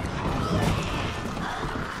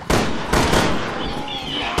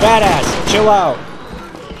 Badass, chill out.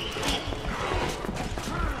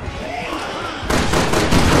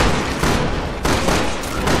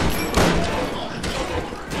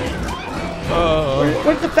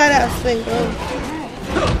 Where's the fat ass thing go?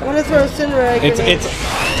 I want to throw a Sinra grenade. It's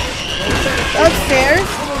upstairs?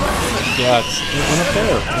 Yeah, it went up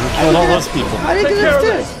there. We killed all those people. How did it get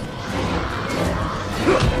upstairs?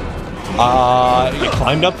 You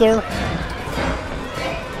climbed up there?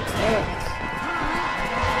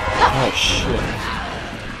 Oh, shit.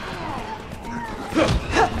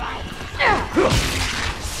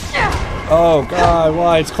 Oh, God,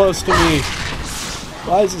 why? It's close to me.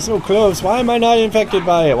 Why is it so close? Why am I not infected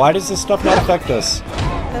by it? Why does this stuff not affect us?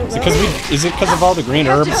 Is it because of all the green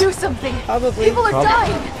herbs? We have to do something. Probably. People are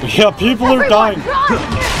dying. Yeah, people are dying. Run!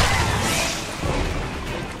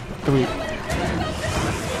 Can we...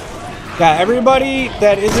 Yeah, everybody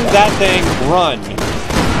that isn't that thing, run.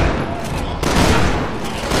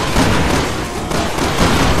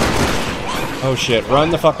 Oh shit, run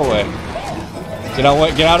the fuck away. Get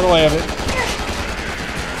out of the way of it.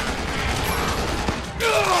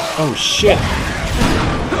 Oh shit.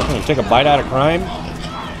 I'm gonna take a bite out of crime.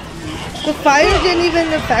 The fire didn't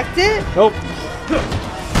even affect it? Nope.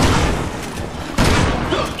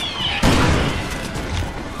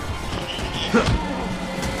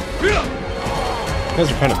 You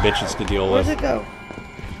guys are kind of bitches to deal with. Where'd it go?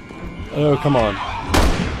 Oh, come on.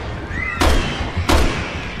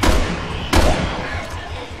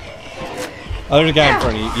 Oh, there's a guy in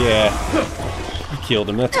front of you. Yeah. You killed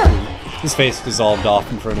him. That's cool. His face dissolved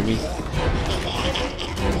off in front of me.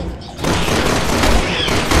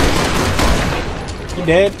 You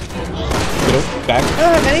dead? Get up, back. I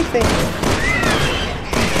don't have anything.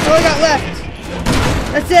 All I got left.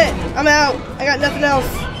 That's it. I'm out. I got nothing else.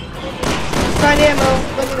 Find ammo.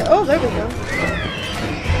 Let me know. Oh, there we go.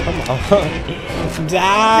 Come on.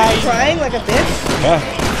 Die! You're crying like a bitch? Yeah.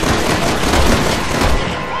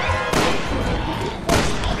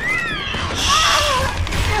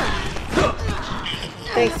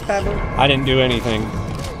 Thanks, Babu. I didn't do anything.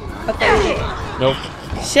 Okay. Nope.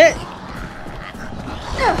 Shit.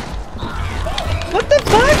 What the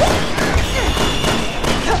fuck?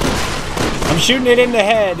 I'm shooting it in the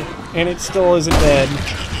head, and it still isn't dead.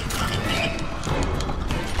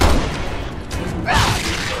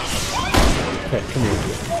 Okay, come here.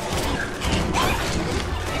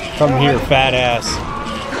 Come here, fat ass.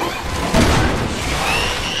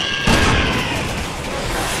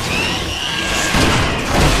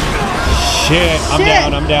 Shit, I'm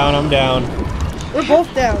down, I'm down, I'm down. We're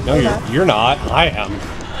both down. No, you're not. I am.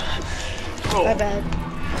 My bad.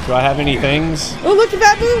 Do I have any things? Oh, look at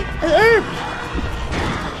Babu! An herb!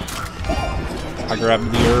 I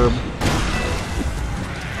grabbed the herb.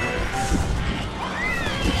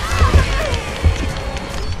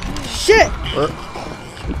 Shit!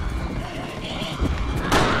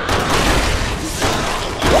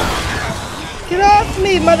 Get off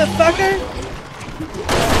me, motherfucker!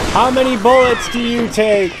 How many bullets do you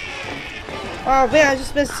take? Oh man, I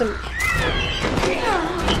just missed some.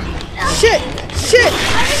 Shit! Shit!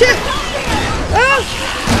 Shit! Ah!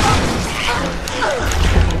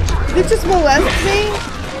 Did it just molest me?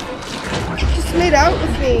 Just made out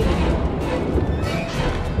with me.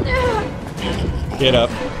 Get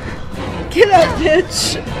up. Get up,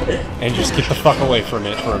 bitch! And just get the fuck away from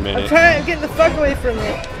it for a I'm minute. trying. I'm getting the fuck away from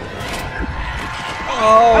it.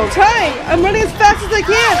 Oh. I'm trying. I'm running as fast as I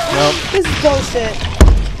can. Nope. This is bullshit.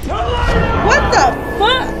 What the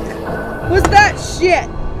fuck was that shit?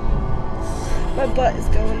 My butt is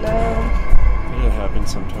going numb. It happens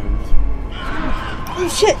sometimes. Oh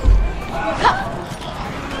shit!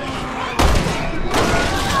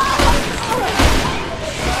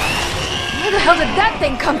 Where the hell did that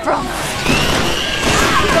thing come from?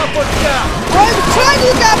 Look up what's down. I was trying to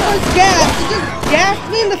look out for his gas. It just gassed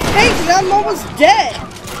me in the face and I'm almost dead.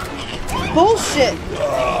 Bullshit.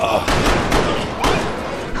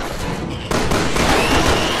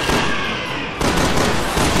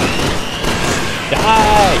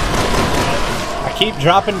 Die! I keep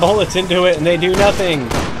dropping bullets into it and they do nothing.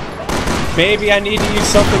 Maybe I need to use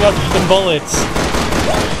something other than bullets.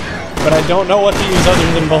 But I don't know what to use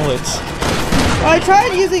other than bullets. I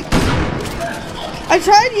tried using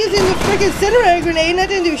the freaking incinerator grenade and that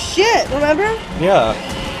didn't do shit, remember? Yeah.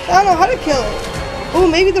 I don't know how to kill it. Oh,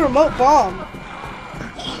 maybe the remote bomb.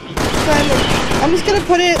 I'm just gonna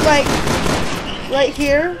put it like right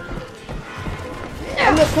here.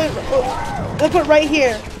 I'm gonna put it right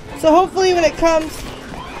here. So hopefully when it comes.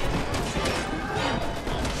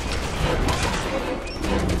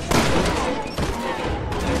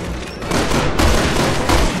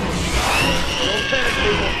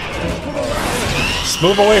 Just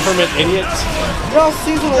move away from it, idiots. We're all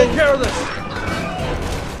seasonally. Take care of this.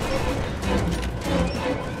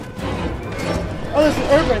 Oh, there's an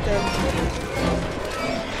herb right there.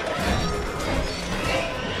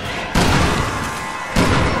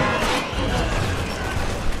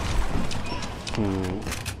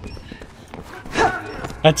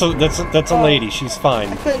 That's a lady. She's fine.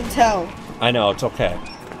 I couldn't tell. I know, it's okay.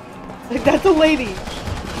 Like, that's a lady.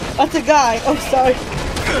 That's a guy. Oh, sorry.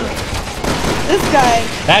 This guy.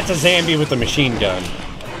 That's a zombie with a machine gun.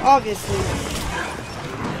 Obviously.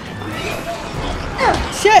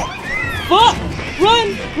 Shit! Fuck!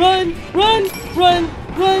 Run! Run! Run! Run!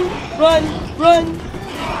 Run! Run! Run!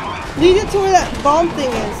 Lead it to where that bomb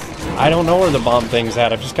thing is. I don't know where the bomb thing's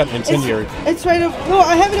at. I've just got an incendiary. It's right over. No,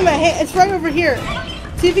 I have it in my hand. It's right over here.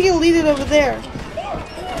 See if you can lead it over there.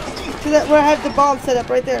 To that where I have the bomb set up,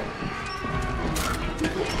 right there.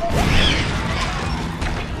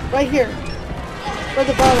 Right here. Where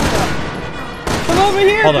the bomb is at. Come over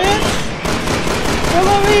here, Hold bitch! on. Come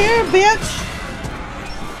over here, bitch!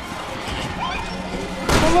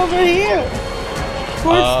 Come over here!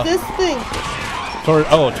 Towards this thing.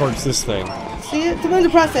 Towards this thing. See it? Come on to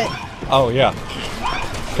press it. Oh, yeah.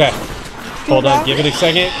 Okay. Hold on, give it a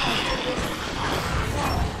second.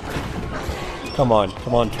 Come on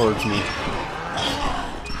towards me.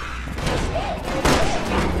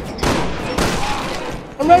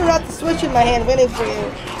 I'm running around the switch in my hand, waiting for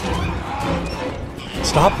you.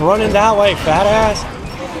 Stop running that way, fat ass.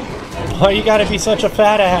 Why you gotta be such a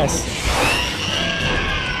fat ass?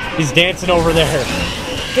 He's dancing over there.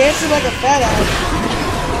 Dancing like a fat ass.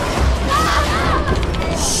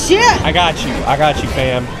 Shit! I got you,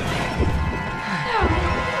 fam.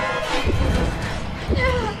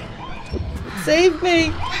 Save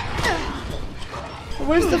me!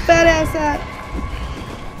 Where's the fat ass at?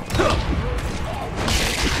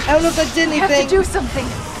 I don't know if that did anything. We have to do something.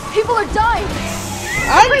 People are dying.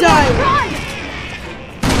 I'm dying. Run!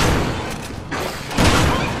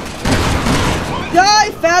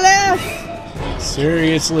 Die, fat ass!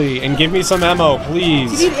 Seriously, and give me some ammo,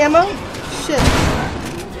 please. You need ammo? Shit.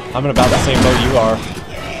 I'm in about the same boat you are.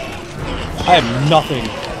 I have nothing.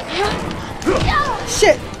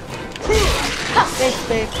 Shit! Thanks,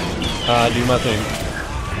 babe. Do my thing.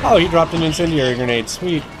 Oh, he dropped an incendiary grenade.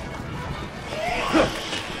 Sweet.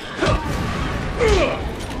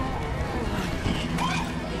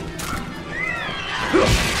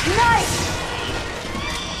 Nice!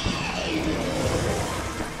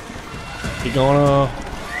 He gonna...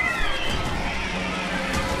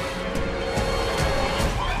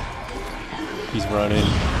 He's running.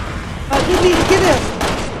 I just need to get him.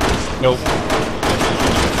 Nope.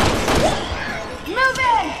 Move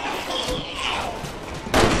in!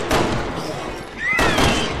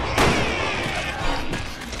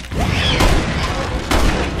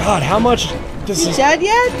 God, how much this You is... dead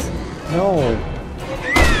yet? No.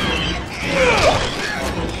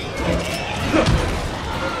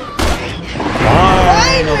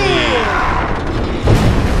 Finally!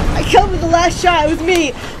 I killed with the last shot. It was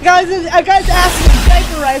me. I got his ass with a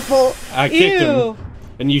sniper rifle. I kicked him,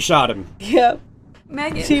 and you shot him. Yep.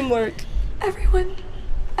 Megan. Teamwork.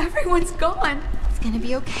 Everyone's gone. It's gonna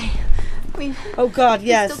be okay. Oh God,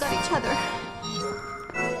 yes. We still got each other.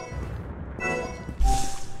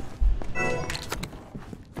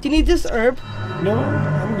 Do you need this herb? No,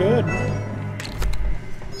 I'm good.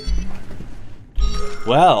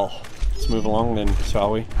 Well, let's move along then, shall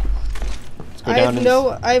we? Let's go down.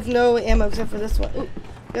 I have no ammo except for this one. Ooh, you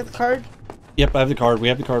got the card? Yep, I have the card. We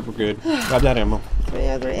have the card. We're good. Grab that ammo. Any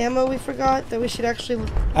other ammo we forgot that we should actually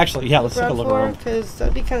Actually, yeah, let's take a look around. Because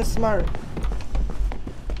that'd be kind of smart.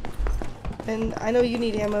 And I know you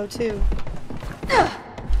need ammo too.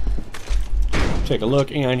 Take a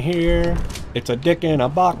look in here. It's a dick in a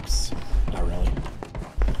box. Not really.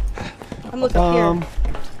 I'm looking up here.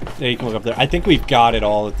 Yeah, you can look up there. I think we've got it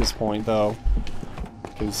all at this point, though.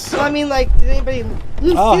 So I mean, like, did anybody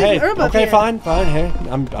lose hey, herb up okay, here? fine. Hey,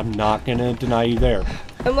 I'm not gonna deny you there.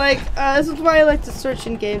 I'm like, this is why I like to search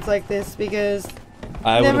in games like this, because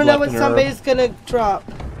I you never know what somebody's gonna drop.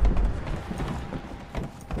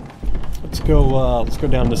 Let's go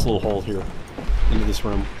down this little hole here into this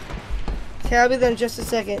room. Okay, I'll be there in just a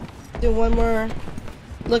second. Do one more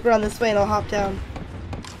look around this way and I'll hop down.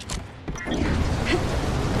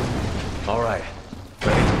 All right.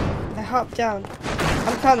 I hopped down.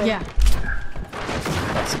 I'm coming. Yeah.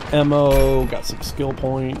 Got some ammo, got some skill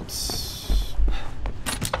points.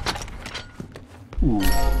 Ooh,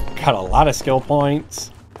 got a lot of skill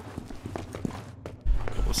points.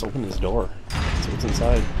 Let's open this door. See what's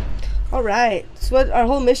inside. Alright. So what our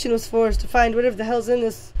whole mission was for is to find whatever the hell's in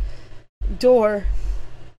this door.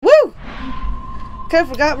 Woo! Kind of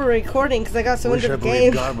forgot we're recording because I got so into the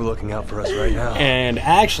game. God were looking out for us right now. And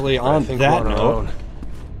actually, on that note, own.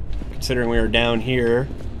 considering we were down here,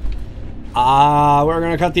 we're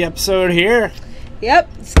gonna cut the episode here. Yep,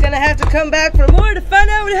 it's gonna have to come back for more to find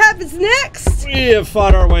out what happens next. Yeah. We have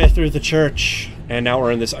fought our way through the church, and now we're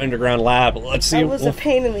in this underground lab. Let's see. That was a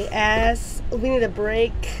pain in the ass. We need a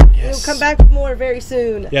break. Yes. We'll come back with more very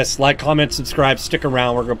soon. Yes, like, comment, subscribe, stick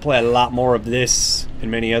around. We're going to play a lot more of this and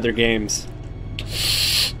many other games.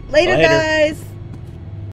 Later, guys.